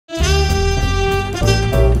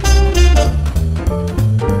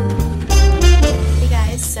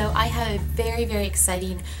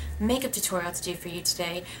exciting makeup tutorial to do for you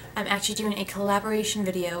today. I'm actually doing a collaboration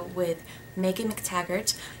video with Megan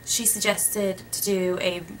McTaggart. She suggested to do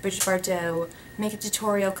a Brigitte Bardot makeup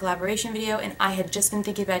tutorial collaboration video, and I had just been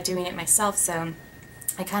thinking about doing it myself, so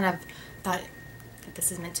I kind of thought that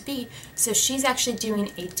this is meant to be. So she's actually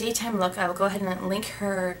doing a daytime look. I will go ahead and link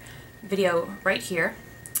her video right here.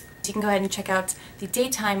 So you can go ahead and check out the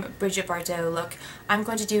daytime Brigitte Bardot look. I'm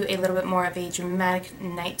going to do a little bit more of a dramatic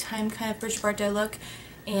nighttime kind of Brigitte Bardot look.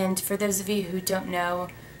 And for those of you who don't know,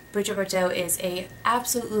 Brigitte Bardot is a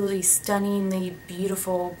absolutely stunningly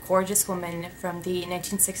beautiful, gorgeous woman from the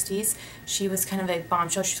 1960s. She was kind of a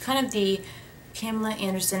bombshell. She was kind of the Pamela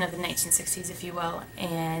Anderson of the 1960s, if you will.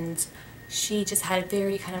 And she just had a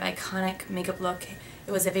very kind of iconic makeup look.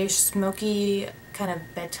 It was a very smoky kind of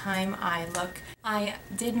bedtime eye look. I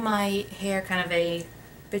did my hair kind of a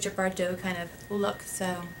Brigitte Bardot kind of look,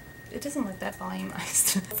 so it doesn't look that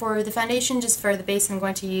volumized. For the foundation, just for the base, I'm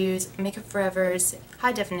going to use Makeup Forever's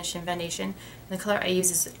High Definition Foundation. The color I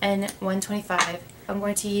use is N125. I'm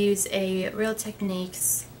going to use a Real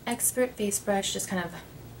Techniques Expert Face Brush, just kind of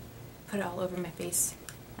put it all over my face,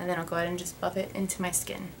 and then I'll go ahead and just buff it into my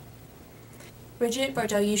skin. Brigitte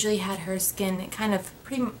Bardot usually had her skin kind of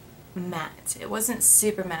pretty matte. It wasn't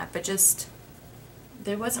super matte, but just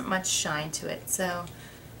there wasn't much shine to it. So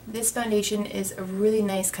this foundation is a really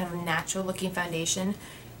nice kind of natural looking foundation,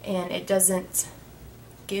 and it doesn't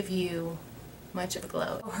give you much of a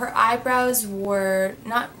glow. Her eyebrows were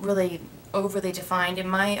not really overly defined, and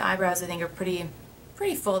my eyebrows I think are pretty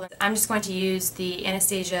full. I'm just going to use the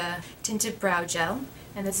Anastasia Tinted Brow Gel,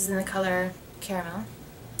 and this is in the color Caramel.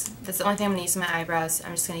 That's the only thing I'm going to use in my eyebrows.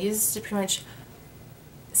 I'm just going to use this to pretty much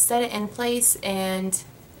set it in place, and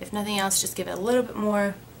if nothing else, just give it a little bit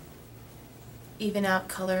more even out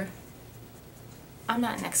color. I'm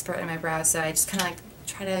not an expert in my brows, so I just kind of like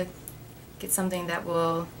try to get something that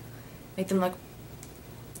will make them look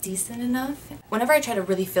decent enough. Whenever I try to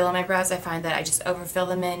really fill in my brows, I find that I just overfill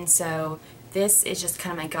them in, so this is just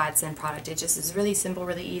kind of my godsend product. It just is really simple,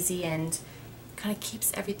 really easy, and kind of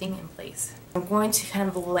keeps everything in place. I'm going to kind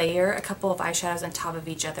of layer a couple of eyeshadows on top of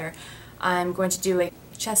each other. I'm going to do a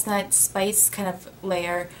chestnut spice kind of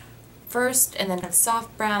layer first, and then a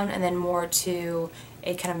soft brown, and then more to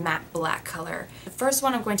a kind of matte black color. The first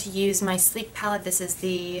one, I'm going to use my Sleek palette. This is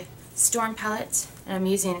the Storm palette, and I'm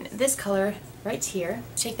using this color right here.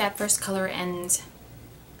 Take that first color, and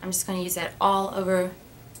I'm just going to use that all over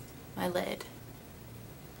my lid.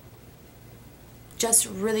 Just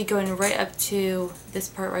really going right up to this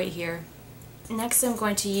part right here. Next, I'm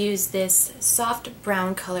going to use this soft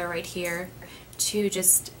brown color right here to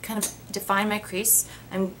just kind of define my crease.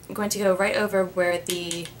 I'm going to go right over where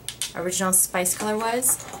the original spice color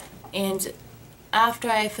was, and after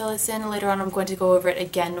I fill this in later on, I'm going to go over it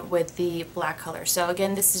again with the black color. So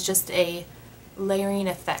again, this is just a layering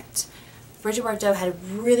effect. Brigitte Bardot had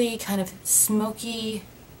really kind of smoky,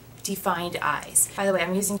 defined eyes. By the way,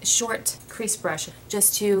 I'm using a short crease brush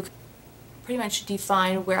just to pretty much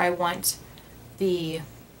define where I want the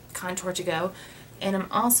contour to go. And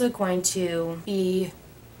I'm also going to be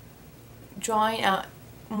drawing out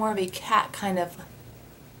more of a cat kind of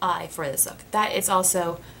eye for this look. That is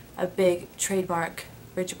also a big trademark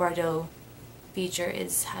Brigitte Bardot feature,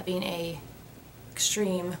 is having a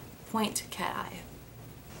extreme point cat eye.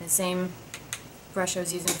 The same brush I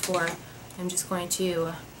was using before, I'm just going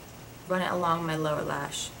to run it along my lower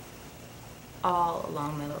lash, all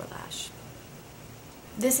along my lower lash.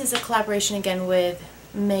 This is a collaboration again with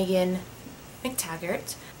Megan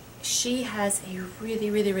McTaggart. She has a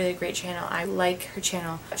really great channel. I like her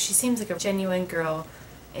channel. She seems like a genuine girl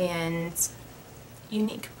and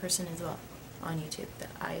unique person as well on YouTube that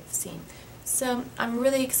I've seen. So I'm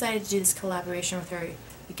really excited to do this collaboration with her.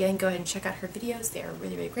 Again, go ahead and check out her videos. They are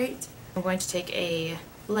really great. I'm going to take a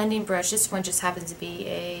blending brush. This one just happens to be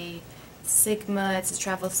a Sigma. It's a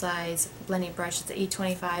travel size blending brush. It's an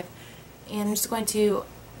E25. And I'm just going to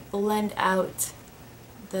blend out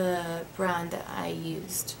the brown that I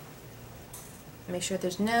used. Make sure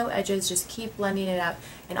there's no edges, just keep blending it out.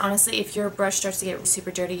 And honestly, if your brush starts to get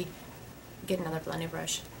super dirty, get another blending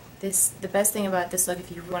brush. The best thing about this look,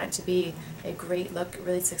 if you want it to be a great look, a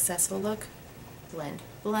really successful look, blend.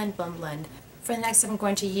 Blend, blend, blend. For the next step, I'm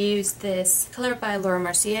going to use this color by Laura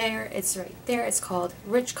Mercier. It's right there. It's called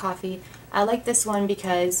Rich Coffee. I like this one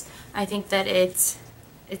because I think that it's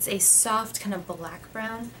a soft kind of black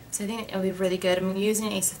brown, so I think it'll be really good. I'm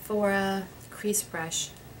using a Sephora crease brush,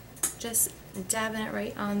 just dabbing it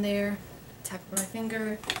right on there, tap with my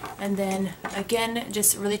finger, and then again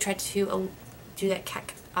just really try to do that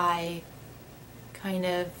cat eye kind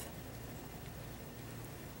of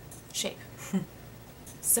shape.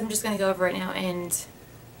 So I'm just going to go over right now and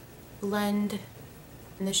blend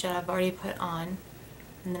in the shadow I've already put on,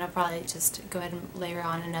 and then I'll probably just go ahead and layer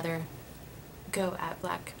on another go at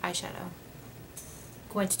black eyeshadow.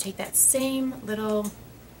 I'm going to take that same little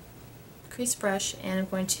crease brush and I'm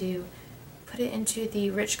going to put it into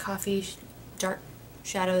the rich coffee dark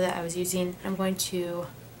shadow that I was using. I'm going to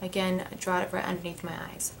again draw it right underneath my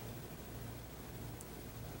eyes.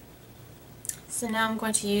 So now I'm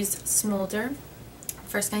going to use Smolder.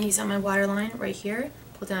 First going to use it on my waterline right here.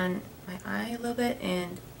 Pull down my eye a little bit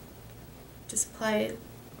and just apply it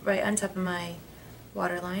right on top of my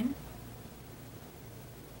waterline.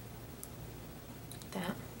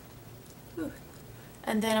 That. Ooh.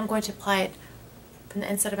 And then I'm going to apply it from the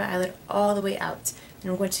inside of my eyelid all the way out.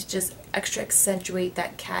 And I'm going to just extra accentuate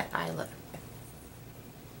that cat eye look.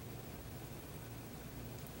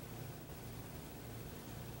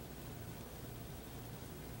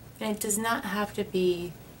 And it does not have to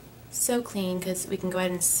be so clean because we can go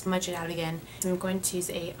ahead and smudge it out again. I'm going to use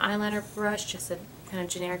a eyeliner brush, just a kind of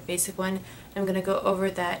generic basic one. I'm going to go over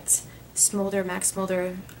that Smolder, MAC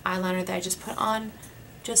Smolder eyeliner that I just put on,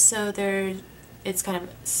 just so it's kind of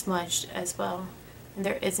smudged as well. And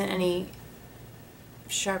there isn't any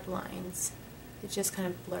sharp lines. It's just kind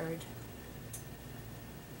of blurred.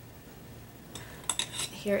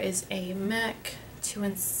 Here is a MAC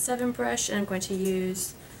 217 brush, and I'm going to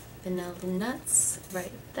use Vanilla Nuts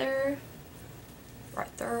right there,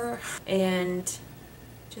 and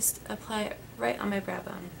just apply it right on my brow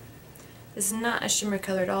bone. This is not a shimmer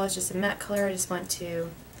color at all, it's just a matte color. I just want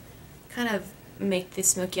to kind of make the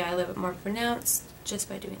smoky eye a little bit more pronounced just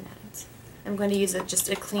by doing that. I'm going to use just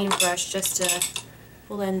a clean brush just to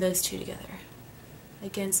blend those two together.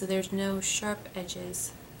 Again, so there's no sharp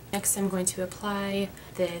edges. Next I'm going to apply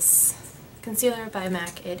this concealer by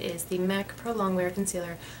MAC. It is the MAC Pro Longwear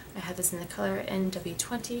Concealer. I have this in the color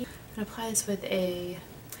NW20. I'm going to apply this with a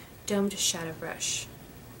domed shadow brush.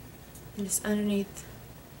 And just underneath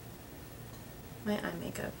my eye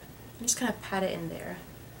makeup. And just kind of pat it in there.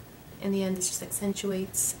 In the end, this just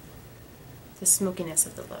accentuates the smokiness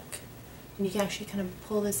of the look. And you can actually kind of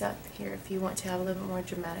pull this out here if you want to have a little bit more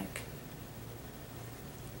dramatic.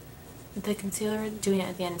 The concealer, doing it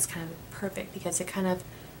at the end is kind of perfect because it kind of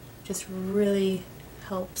just really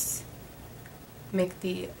helps make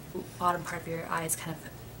the bottom part of your eyes kind of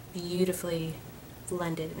beautifully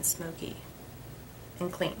blended and smoky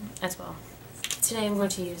and clean as well. Today I'm going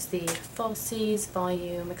to use the Falsies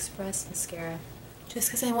Volume Express Mascara just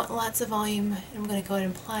because I want lots of volume. I'm going to go ahead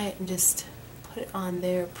and apply it and just put it on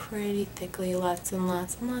there pretty thickly, lots and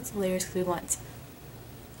lots and lots of layers because we want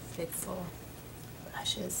big full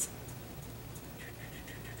lashes.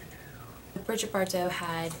 Brigitte Bardot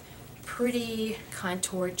had pretty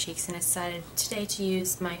contoured cheeks and I decided today to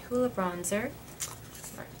use my Hoola bronzer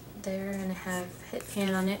right there, and I have Hit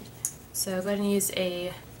Pan on it. So go ahead and use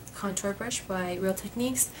a contour brush by Real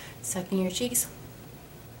Techniques, suck in your cheeks.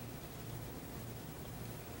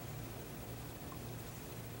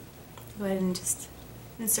 Go ahead and just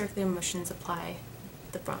in circular motions apply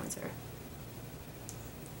the bronzer.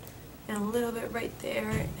 And a little bit right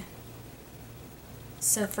there.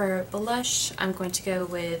 So for blush, I'm going to go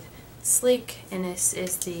with Sleek, and this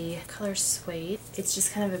is the color Suede. It's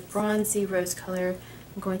just kind of a bronzy rose color.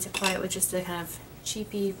 I'm going to apply it with just a kind of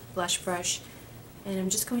cheapy blush brush, and I'm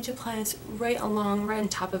just going to apply this right on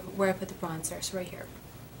top of where I put the bronzer, so right here.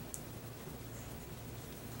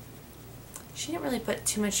 She didn't really put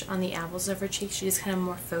too much on the apples of her cheeks, she just kind of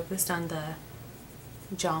more focused on the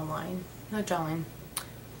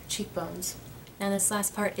cheekbones. Now this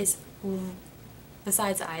last part is,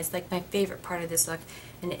 besides the eyes, like my favorite part of this look,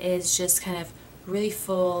 and it is just kind of really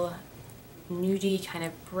full, nudie, kind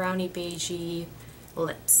of brownie beigey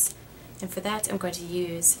lips. And for that I'm going to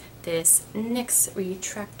use this NYX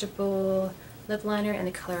retractable lip liner in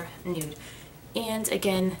the color Nude. And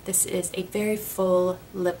again, this is a very full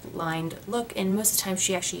lip lined look, and most of the time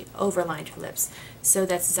she actually overlined her lips. So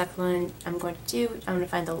that's exactly what I'm going to do. I'm going to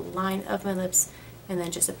find the line of my lips and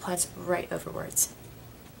then just apply it right overwards.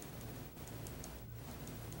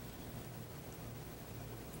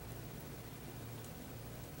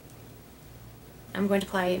 I'm going to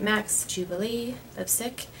apply MAC's Jubilee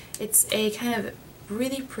lipstick. It's a kind of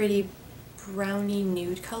really pretty brownie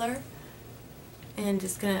nude color, and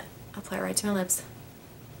just gonna apply it right to my lips.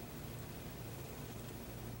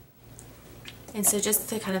 And so just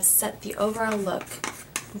to kind of set the overall look,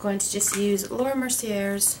 I'm going to just use Laura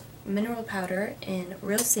Mercier's mineral powder in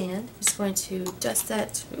Real Sand. I'm just going to dust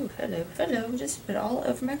that, ooh, hello, just put it all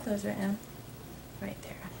over my clothes right now. Right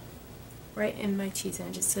there. Right in my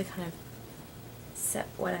T-zone, just to kind of set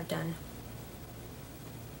what I've done.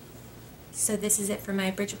 So this is it for my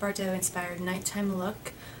Brigitte Bardot inspired nighttime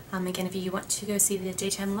look. Again, if you want to go see the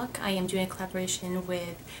daytime look, I am doing a collaboration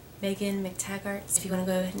with Megan McTaggart. So if you want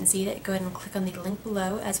to go ahead and see it, go ahead and click on the link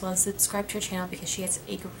below, as well as subscribe to her channel because she has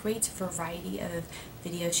a great variety of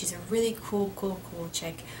videos. She's a really cool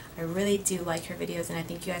chick. I really do like her videos, and I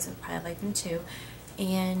think you guys would probably like them too.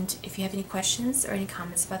 And if you have any questions or any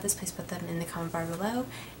comments about this, please put them in the comment bar below.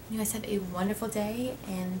 You guys have a wonderful day,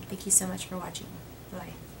 and thank you so much for watching.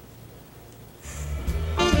 Bye.